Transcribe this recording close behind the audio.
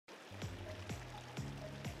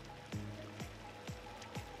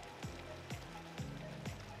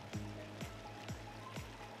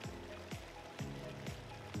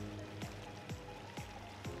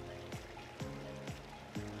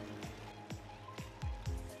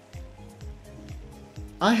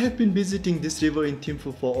I have been visiting this river in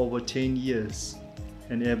Thimphu for over 10 years,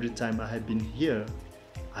 and every time I have been here,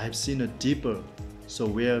 I have seen a deeper, so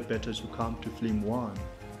where better to come to film one.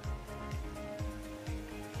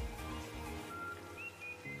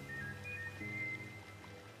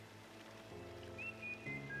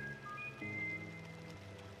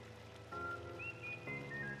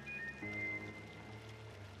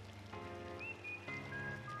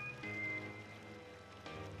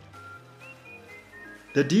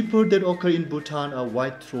 The deeper that occur in Bhutan are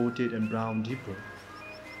white-throated and brown deeper.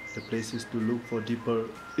 The places to look for deeper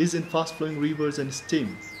is in fast-flowing rivers and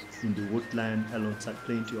streams, in the woodland alongside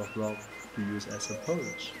plenty of rock to use as a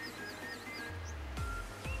perch.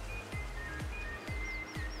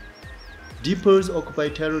 Deepers occupy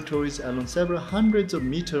territories along several hundreds of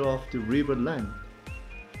meters of the river length.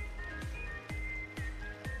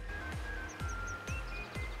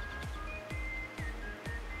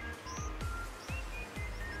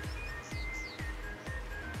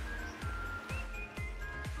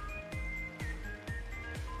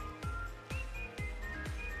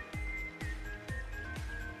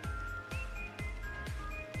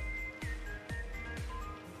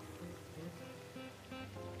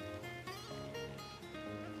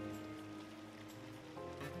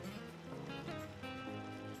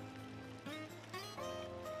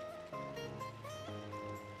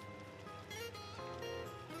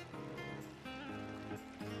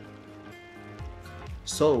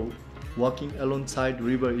 So, walking alongside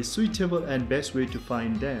river is suitable and best way to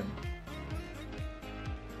find them.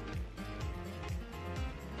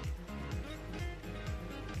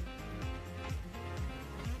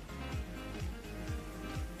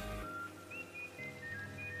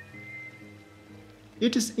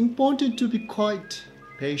 It is important to be quiet,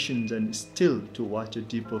 patient and still to watch a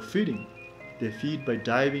deeper feeding. They feed by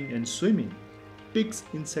diving and swimming. Pigs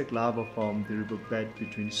insect larvae form the riverbed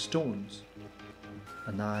between stones.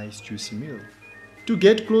 A nice juicy meal. To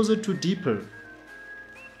get closer to deeper,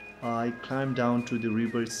 I climb down to the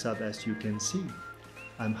river itself as you can see.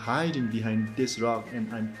 I'm hiding behind this rock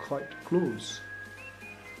and I'm quite close.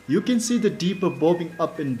 You can see the deeper bobbing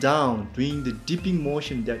up and down, doing the dipping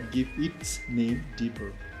motion that gives its name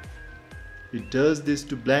deeper. It does this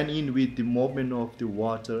to blend in with the movement of the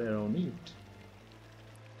water around it.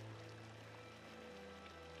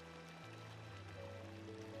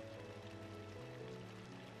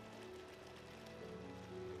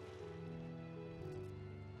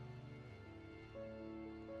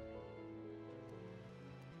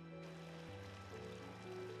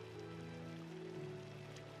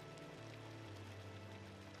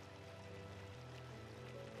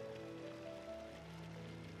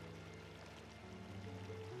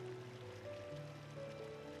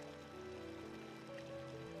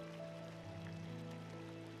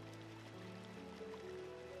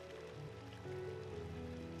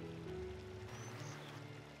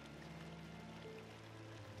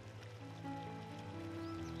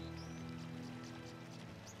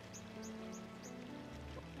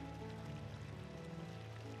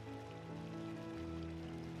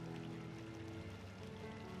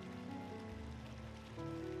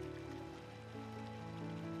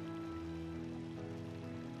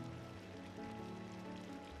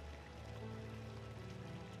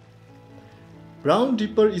 Brown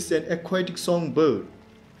Dipper is an aquatic songbird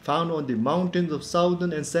found on the mountains of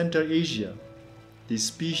southern and central Asia. This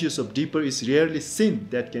species of dipper is rarely seen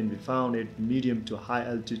that can be found at medium to high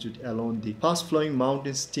altitude along the fast-flowing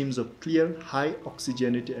mountain streams of clear, high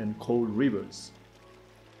oxygenated and cold rivers.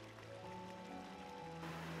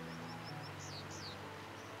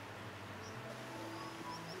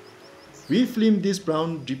 We filmed these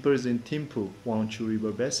brown dippers in Thimphu, Wangshu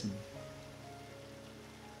River Basin.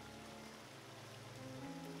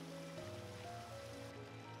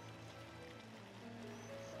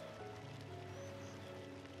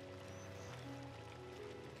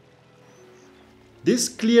 This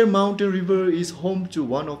clear mountain river is home to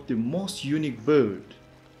one of the most unique birds.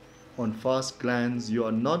 On first glance, you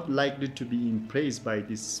are not likely to be impressed by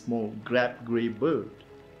this small grey bird.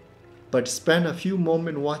 But spend a few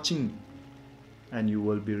moments watching and you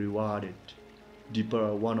will be rewarded. Dipper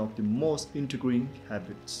are one of the most intriguing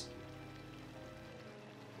habits.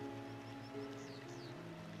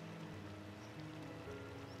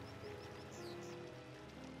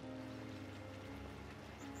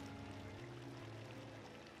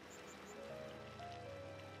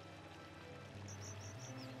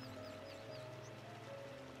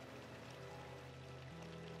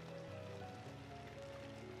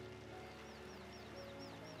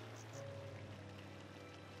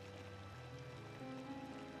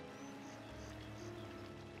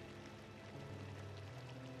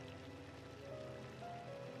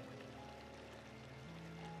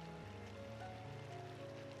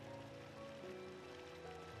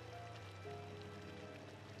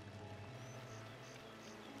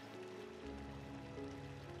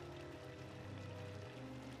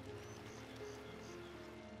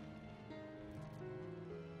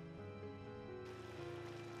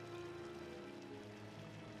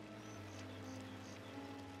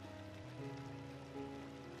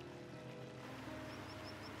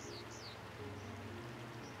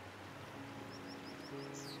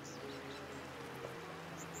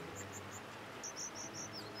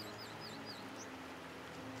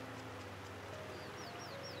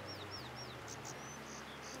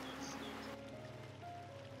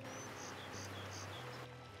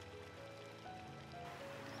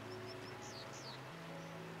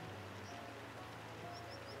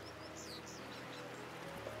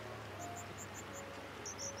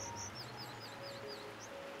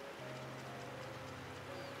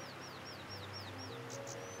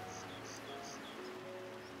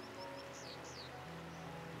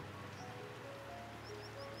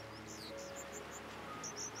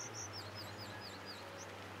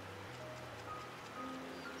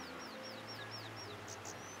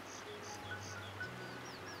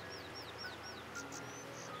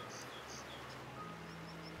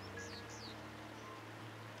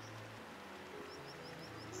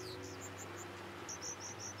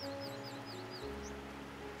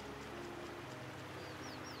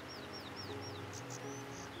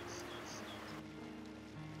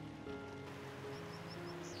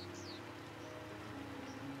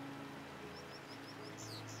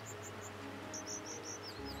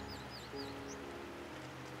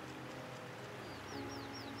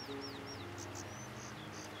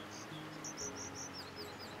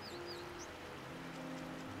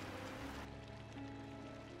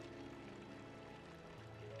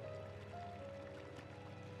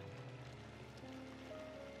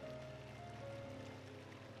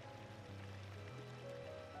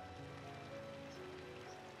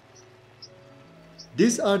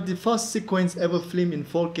 These are the first sequence ever filmed in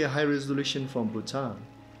 4K high resolution from Bhutan.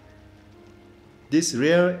 This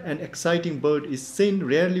rare and exciting bird is seen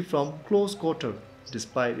rarely from close quarter,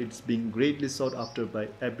 despite its being greatly sought after by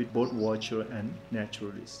avid bird watcher and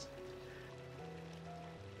naturalists.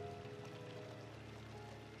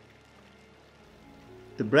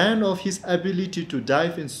 The brand of his ability to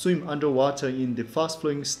dive and swim underwater in the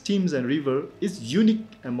fast-flowing streams and rivers is unique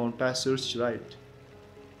among passers-by.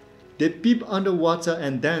 They peep underwater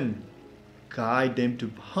and then guide them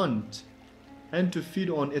to hunt and to feed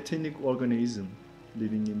on ethnic organisms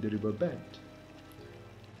living in the riverbed.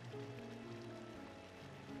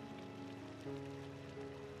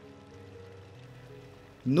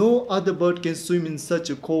 No other bird can swim in such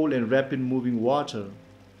a cold and rapid moving water.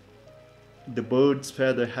 The bird's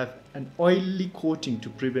feathers have an oily coating to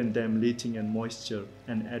prevent them letting in moisture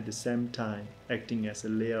and at the same time acting as a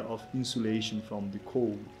layer of insulation from the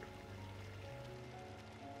cold.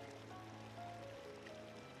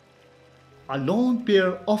 A lone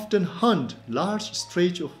pair often hunt large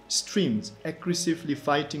stretches of streams, aggressively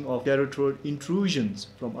fighting off territorial intrusions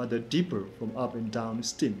from other deeper from up and down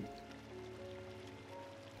stream.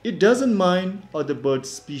 It doesn't mind other bird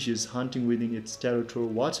species hunting within its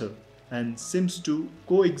territorial water and seems to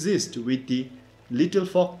coexist with the little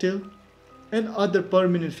forktail and other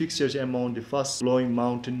permanent fixtures among the fast-flowing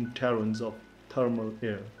mountain torrents of thermal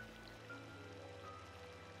air.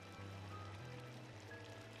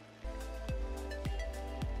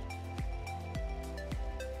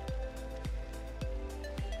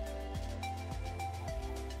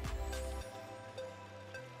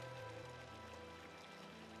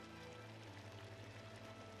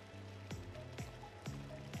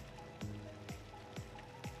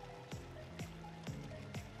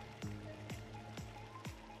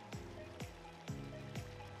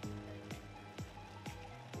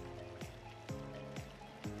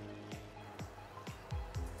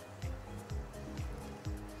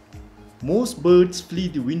 Most birds flee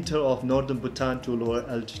the winter of northern Bhutan to lower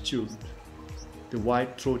altitude. The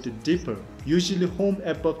white-throated dipper usually home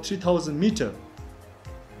above 3000 meters,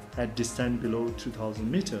 at distance below 3000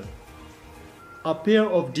 meters. A pair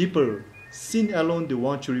of dipper seen along the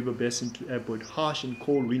Wancho River basin to avoid harsh and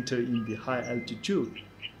cold winter in the high altitude,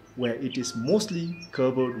 where it is mostly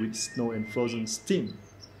covered with snow and frozen steam.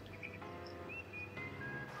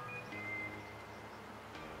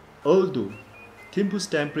 Although Thimphu's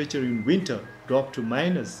temperature in winter drops to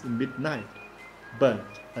minus in midnight, but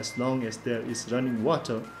as long as there is running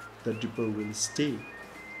water, the dipper will stay.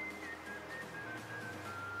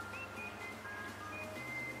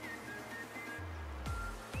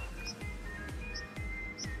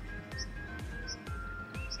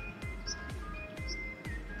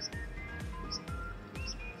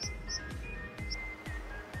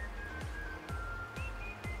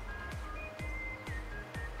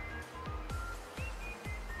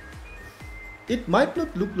 It might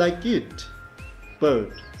not look like it, but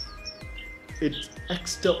it's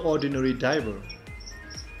extraordinary diver.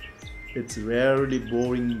 It's rarely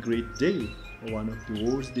boring great day, one of the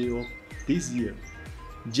worst days of this year,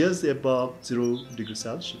 just above 0 degrees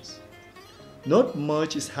Celsius. Not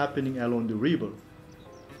much is happening along the river.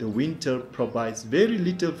 The winter provides very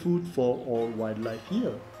little food for all wildlife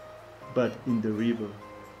here, but in the river,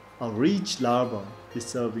 a rich larva is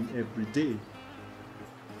serving every day.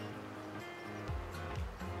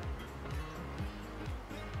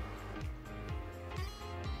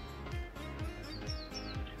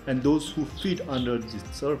 And those who feed under the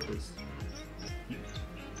surface,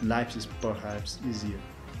 life is perhaps easier,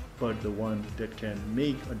 but the one that can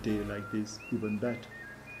make a day like this even better,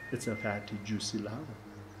 it's a fatty, juicy larva.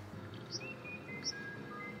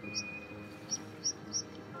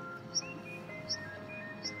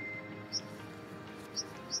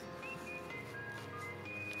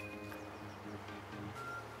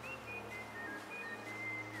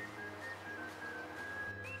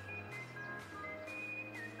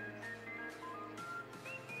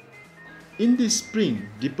 In the spring,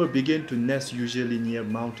 dipper begin to nest usually near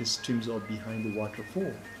mountain streams or behind the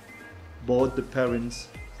waterfall. Both the parents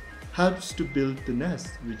helps to build the nest,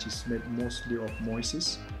 which is made mostly of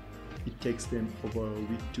mosses. It takes them over a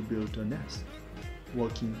week to build a nest,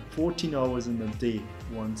 working 14 hours in a day.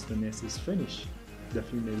 Once the nest is finished, the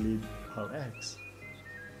female leaves her eggs.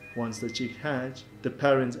 Once the chick hatch, the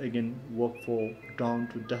parents again work for dawn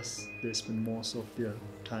to dusk. They spend most of their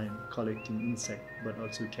time collecting insects, but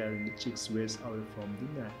also carrying the chick's waste away from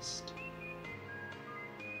the nest.